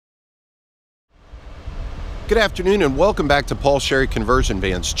Good afternoon and welcome back to Paul Sherry Conversion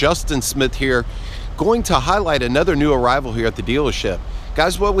Vans. Justin Smith here, going to highlight another new arrival here at the dealership.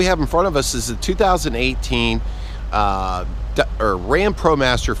 Guys, what we have in front of us is the 2018 Ram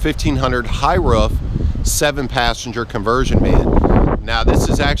ProMaster 1500 high roof 7-passenger conversion van. Now this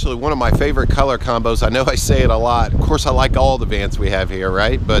is actually one of my favorite color combos. I know I say it a lot. Of course I like all the vans we have here,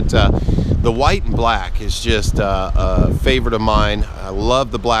 right? But the white and black is just a favorite of mine. I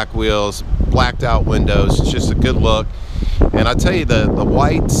love the black wheels, blacked out windows. It's just a good look. And I tell you, the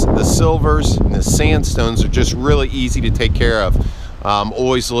whites, the silvers, and the sandstones are just really easy to take care of.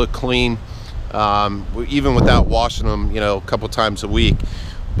 Always look clean, even without washing them, a couple times a week.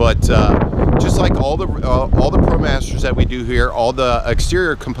 But just like all the ProMasters that we do here, all the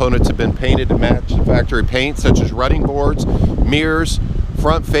exterior components have been painted to match the factory paint, such as running boards, mirrors,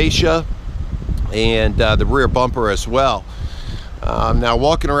 front fascia, and the rear bumper as well. Now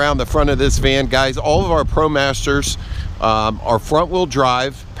walking around the front of this van, guys, all of our ProMasters are front-wheel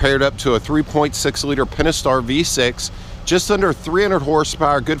drive, paired up to a 3.6 liter Pentastar V6, just under 300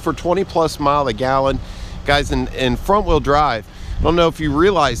 horsepower, good for 20 plus mile a gallon. Guys, in front-wheel drive, I don't know if you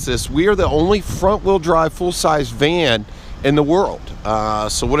realize this, we are the only front-wheel drive full-size van in the world.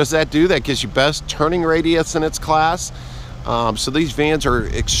 So what does that do? That gives you best turning radius in its class. So these vans are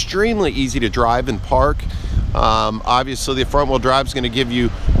extremely easy to drive and park. Obviously the front wheel drive is going to give you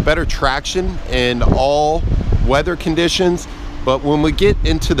better traction in all weather conditions, but when we get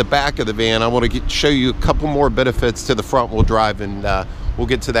into the back of the van, I want to show you a couple more benefits to the front wheel drive, and we'll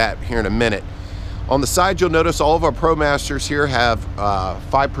get to that here in a minute. On the side, you'll notice all of our ProMasters here have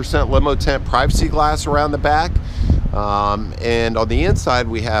 5% limo tent privacy glass around the back, and on the inside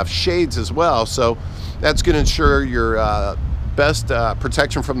we have shades as well, so that's going to ensure your best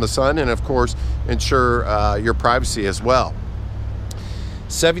protection from the sun, and of course ensure your privacy as well.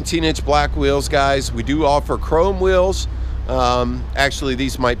 17-inch black wheels, guys. We do offer chrome wheels. Actually,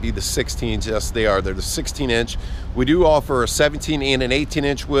 these might be the 16s. Yes, they are. They're the 16-inch. We do offer a 17 and an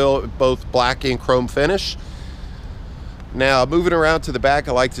 18-inch wheel, both black and chrome finish. Now, moving around to the back,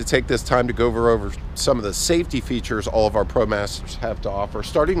 I like to take this time to go over some of the safety features all of our ProMasters have to offer,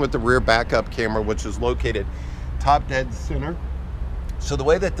 starting with the rear backup camera, which is located top dead center. So the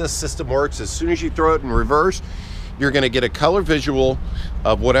way that this system works, as soon as you throw it in reverse, you're going to get a color visual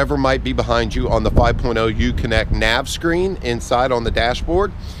of whatever might be behind you on the 5.0 Uconnect nav screen inside on the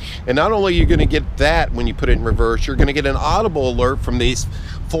dashboard. And not only are you going to get that when you put it in reverse, you're going to get an audible alert from these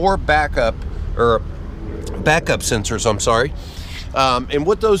 4 backup sensors, I'm sorry. And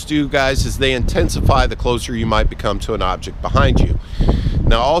what those do, guys, is they intensify the closer you might become to an object behind you.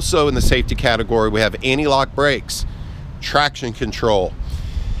 Now also in the safety category, we have anti-lock brakes, traction control,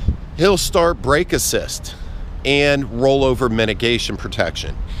 hill start brake assist, and rollover mitigation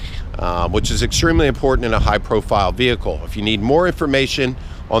protection, which is extremely important in a high profile vehicle. If you need more information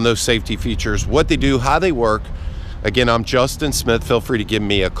on those safety features, what they do, how they work, again, I'm Justin Smith. Feel free to give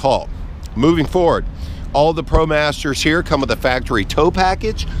me a call. Moving forward, all the ProMasters here come with a factory tow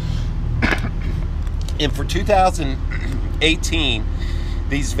package. And for 2018,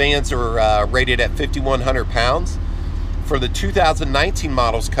 these vans are rated at 5,100 pounds. For the 2019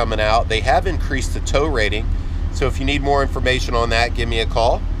 models coming out, they have increased the tow rating. So if you need more information on that, give me a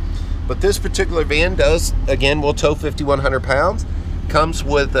call. But this particular van does, again, will tow 5,100 pounds. Comes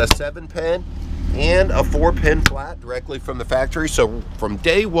with a 7-pin and a 4-pin flat directly from the factory. So from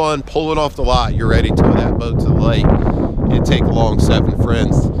day one, pull it off the lot, you're ready to tow that boat to the lake and take along 7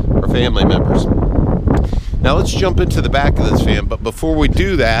 friends or family members. Now let's jump into the back of this van, but before we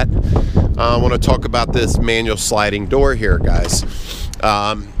do that, I want to talk about this manual sliding door here, guys.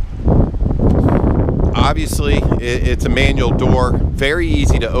 Obviously, it's a manual door, very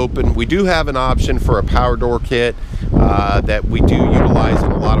easy to open. We do have an option for a power door kit that we do utilize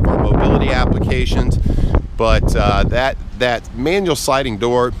in a lot of our mobility applications, but that manual sliding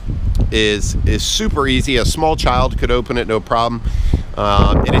door is super easy. A small child could open it, no problem.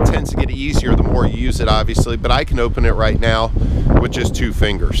 And it tends to get easier the more you use it, obviously, but I can open it right now with just 2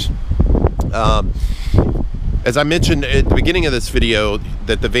 fingers. As I mentioned at the beginning of this video,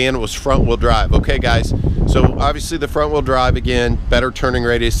 that the van was front wheel drive. Okay, guys, so obviously the front wheel drive, again, better turning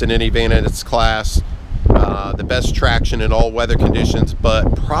radius than any van in its class, the best traction in all weather conditions,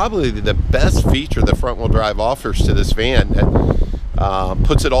 but probably the best feature the front wheel drive offers to this van that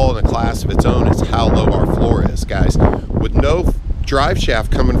puts it all in a class of its own is how low our floor is, guys. With no drive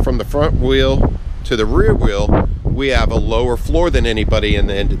shaft coming from the front wheel to the rear wheel, we have a lower floor than anybody in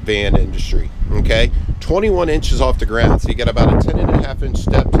the van industry. Okay, 21 inches off the ground, so you got about a 10.5 inch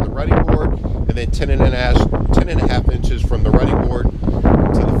step to the running board, and then 10.5 inches from the running board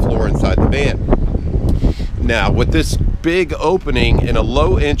to the floor inside the van. Now with this big opening and a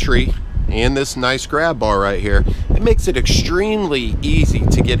low entry and this nice grab bar right here, it makes it extremely easy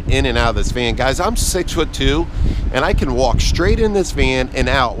to get in and out of this van. Guys, I'm 6'2", and I can walk straight in this van and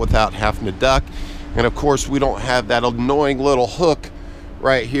out without having to duck. And of course, we don't have that annoying little hook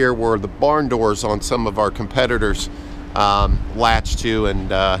right here where the barn doors on some of our competitors latch to,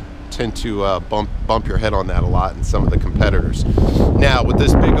 and tend to bump your head on that a lot in some of the competitors. Now with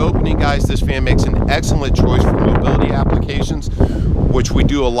this big opening, guys, this van makes an excellent choice for mobility applications, which we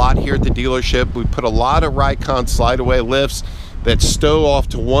do a lot here at the dealership. We put a lot of Rikon slide away lifts that stow off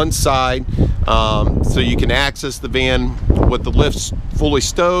to one side, so you can access the van with the lifts fully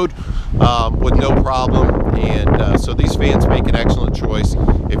stowed with no problem. And so these vans make an excellent choice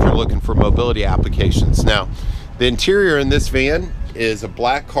if you're looking for mobility applications. Now the interior in this van is a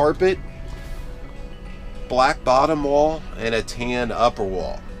black carpet, black bottom wall, and a tan upper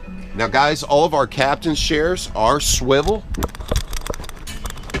wall. Now guys, all of our captain's chairs are swivel.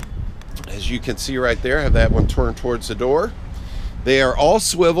 As you can see right there, I have that one turned towards the door. They are all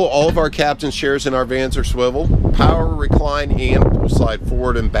swivel. All of our captain's chairs in our vans are swivel. Power, recline, and pull slide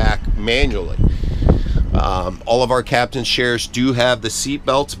forward and back manually. All of our captain's chairs do have the seat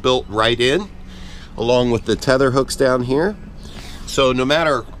belts built right in, along with the tether hooks down here. So no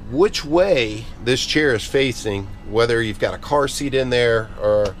matter which way this chair is facing, whether you've got a car seat in there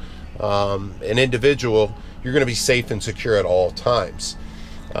or an individual, you're going to be safe and secure at all times.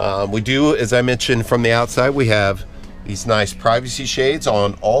 We do, as I mentioned from the outside, we have these nice privacy shades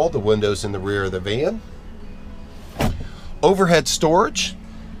on all the windows in the rear of the van. Overhead storage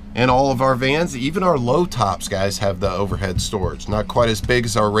in all of our vans. Even our low tops, guys, have the overhead storage. Not quite as big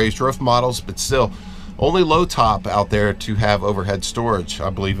as our raised roof models, but still only low top out there to have overhead storage, I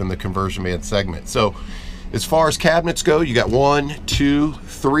believe, in the conversion van segment. So as far as cabinets go, you got 1, 2,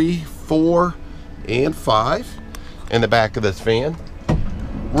 3, 4, and 5 in the back of this van.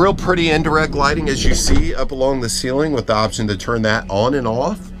 Real pretty indirect lighting, as you see, up along the ceiling, with the option to turn that on and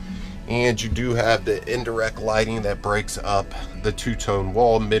off. And you do have the indirect lighting that breaks up the two-tone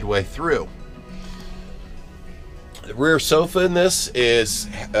wall midway through. The rear sofa in this is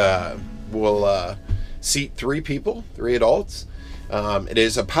will seat 3 people, 3 adults. It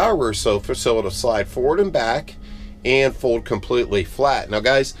is a power rear sofa, so it'll slide forward and back and fold completely flat. Now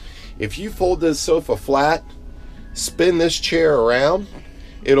guys, if you fold this sofa flat, spin this chair around,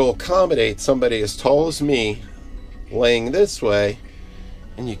 it'll accommodate somebody as tall as me laying this way,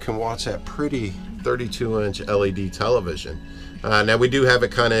 and you can watch that pretty 32-inch LED television. Now we do have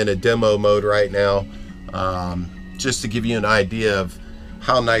it kind of in a demo mode right now, just to give you an idea of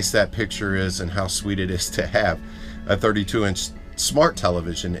how nice that picture is and how sweet it is to have a 32-inch smart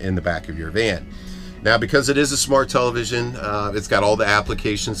television in the back of your van. Now, because it is a smart television, it's got all the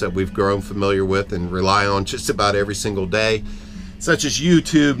applications that we've grown familiar with and rely on just about every single day, such as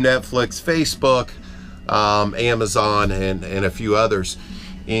YouTube, Netflix, Facebook, Amazon, and a few others.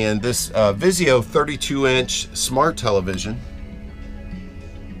 And this Vizio 32-inch smart television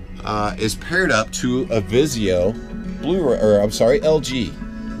is paired up to a Vizio Blu-ray, or I'm sorry,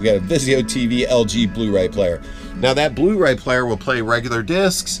 LG. We got a Vizio TV LG Blu-ray player. Now that Blu-ray player will play regular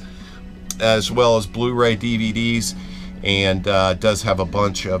discs as well as Blu-ray DVDs, and does have a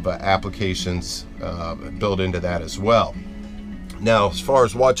bunch of applications built into that as well. Now, as far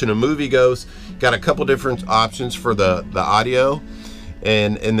as watching a movie goes, got a couple different options for the audio.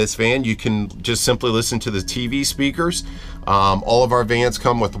 And in this van, you can just simply listen to the TV speakers. All of our vans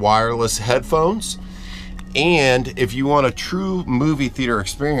come with wireless headphones. And if you want a true movie theater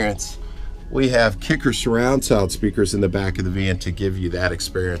experience, we have Kicker surround sound speakers in the back of the van to give you that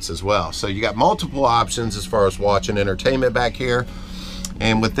experience as well. So you got multiple options as far as watching entertainment back here.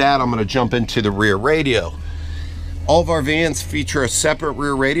 And with that, I'm going to jump into the rear radio. All of our vans feature a separate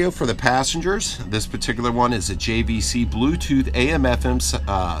rear radio for the passengers. This particular one is a JVC Bluetooth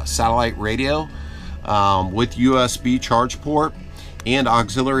AM/FM satellite radio with USB charge port and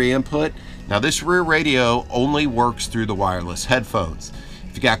auxiliary input. Now this rear radio only works through the wireless headphones.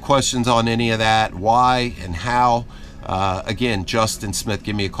 If you got questions on any of that, why and how, again, Justin Smith,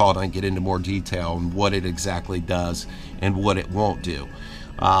 give me a call and I can get into more detail on what it exactly does and what it won't do.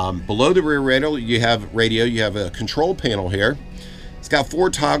 Below the rear radio, you have a control panel here. It's got 4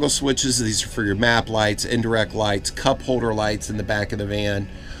 toggle switches. These are for your map lights, indirect lights, cup holder lights in the back of the van.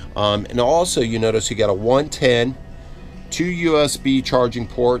 And also you notice you got a 110, 2 USB charging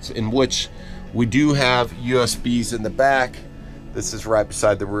ports, in which we do have USBs in the back. This is right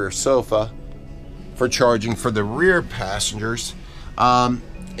beside the rear sofa for charging for the rear passengers.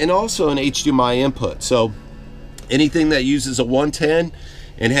 And also an HDMI input. So anything that uses a 110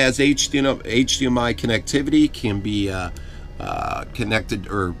 and has HDMI connectivity, can be connected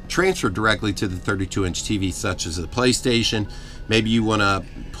or transferred directly to the 32-inch TV, such as the PlayStation. Maybe you want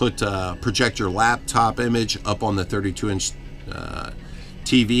to project your laptop image up on the 32-inch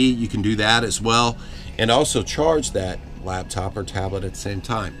TV. You can do that as well, and also charge that laptop or tablet at the same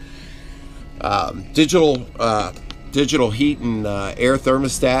time. Digital heat and air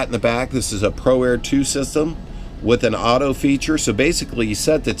thermostat in the back. This is a Pro Air 2 system with an auto feature. So basically you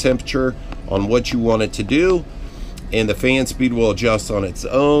set the temperature on what you want it to do, and the fan speed will adjust on its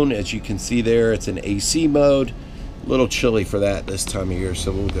own. As you can see there, it's in AC mode. A little chilly for that this time of year,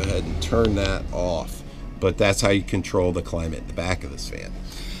 so we'll go ahead and turn that off. But that's how you control the climate in the back of this van.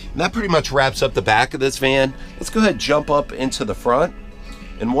 And that pretty much wraps up the back of this van. Let's go ahead and jump up into the front.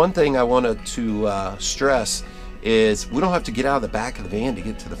 And one thing I wanted to stress is we don't have to get out of the back of the van to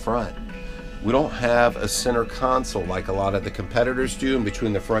get to the front. We don't have a center console like a lot of the competitors do in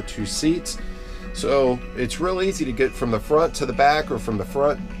between the front two seats. So it's real easy to get from the front to the back, or from the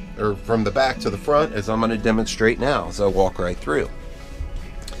front or from the back to the front, as I'm going to demonstrate now as I walk right through.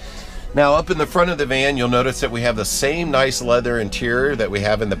 Now, up in the front of the van, you'll notice that we have the same nice leather interior that we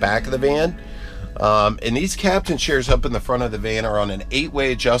have in the back of the van. And these captain chairs up in the front of the van are on an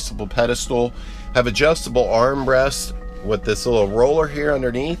 8-way adjustable pedestal, have adjustable armrests with this little roller here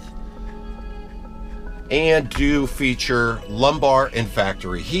underneath, and do feature lumbar and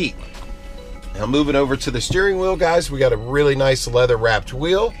factory heat. Now, moving over to the steering wheel, guys, we got a really nice leather wrapped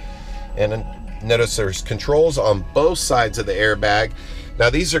wheel, and notice there's controls on both sides of the airbag. Now,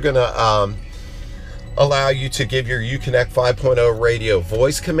 these are going to allow you to give your Uconnect 5.0 radio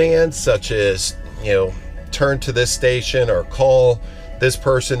voice commands, such as, you know, turn to this station or call this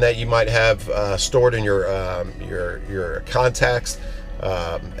person that you might have stored in your contacts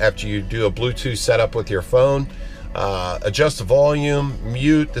after you do a Bluetooth setup with your phone. Adjust the volume,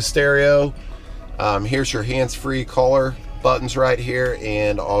 mute the stereo. Here's your hands-free caller buttons right here,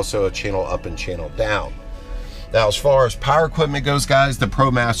 and also a channel up and channel down. Now, as far as power equipment goes, guys, the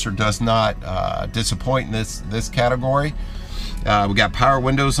ProMaster does not disappoint in this category. We got power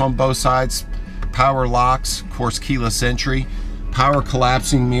windows on both sides, power locks, of course, keyless entry, power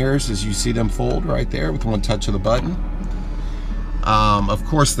collapsing mirrors as you see them fold right there with one touch of the button. Of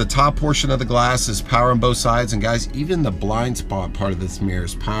course, the top portion of the glass is power on both sides, and guys, even the blind spot part of this mirror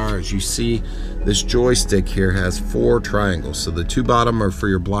is power. As you see, this joystick here has 4 triangles, so the 2 bottom are for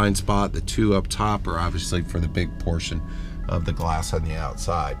your blind spot, the 2 up top are obviously for the big portion of the glass on the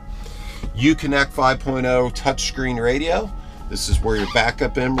outside. Uconnect 5.0 touchscreen radio. This is where your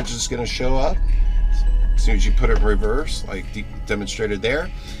backup image is going to show up as soon as you put it in reverse, like demonstrated there.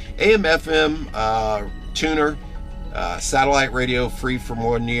 AM FM tuner. Satellite radio, free from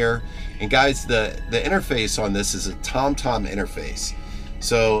 1 year. And guys, the interface on this is a TomTom interface,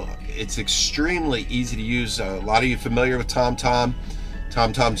 so it's extremely easy to use. A lot of you familiar with TomTom.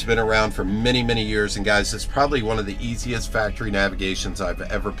 TomTom's been around for many years, and guys, it's probably one of the easiest factory navigations I've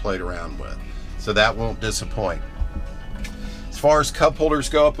ever played around with, so that won't disappoint. As far as cup holders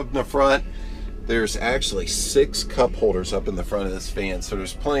go up in the front, there's actually 6 cup holders up in the front of this van, so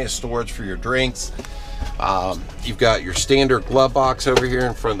there's plenty of storage for your drinks. You've got your standard glove box over here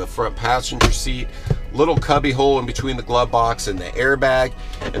in front of the front passenger seat, little cubby hole in between the glove box and the airbag,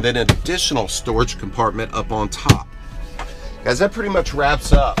 and then an additional storage compartment up on top. Guys, that pretty much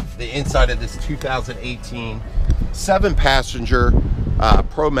wraps up the inside of this 2018 7-passenger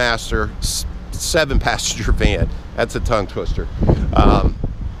ProMaster 7-passenger van. That's a tongue twister.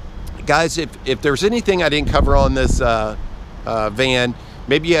 Guys, if there's anything I didn't cover on this van,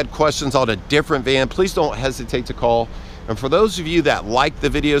 maybe you had questions on a different van, please don't hesitate to call. And for those of you that like the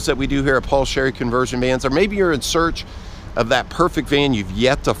videos that we do here at Paul Sherry Conversion Vans, or maybe you're in search of that perfect van you've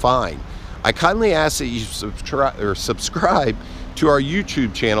yet to find, I kindly ask that you subscribe to our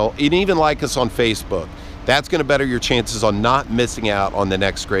YouTube channel, and even like us on Facebook. That's going to better your chances on not missing out on the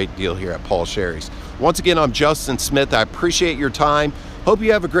next great deal here at Paul Sherry's. Once again, I'm Justin Smith. I appreciate your time. Hope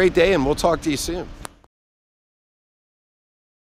you have a great day, and we'll talk to you soon.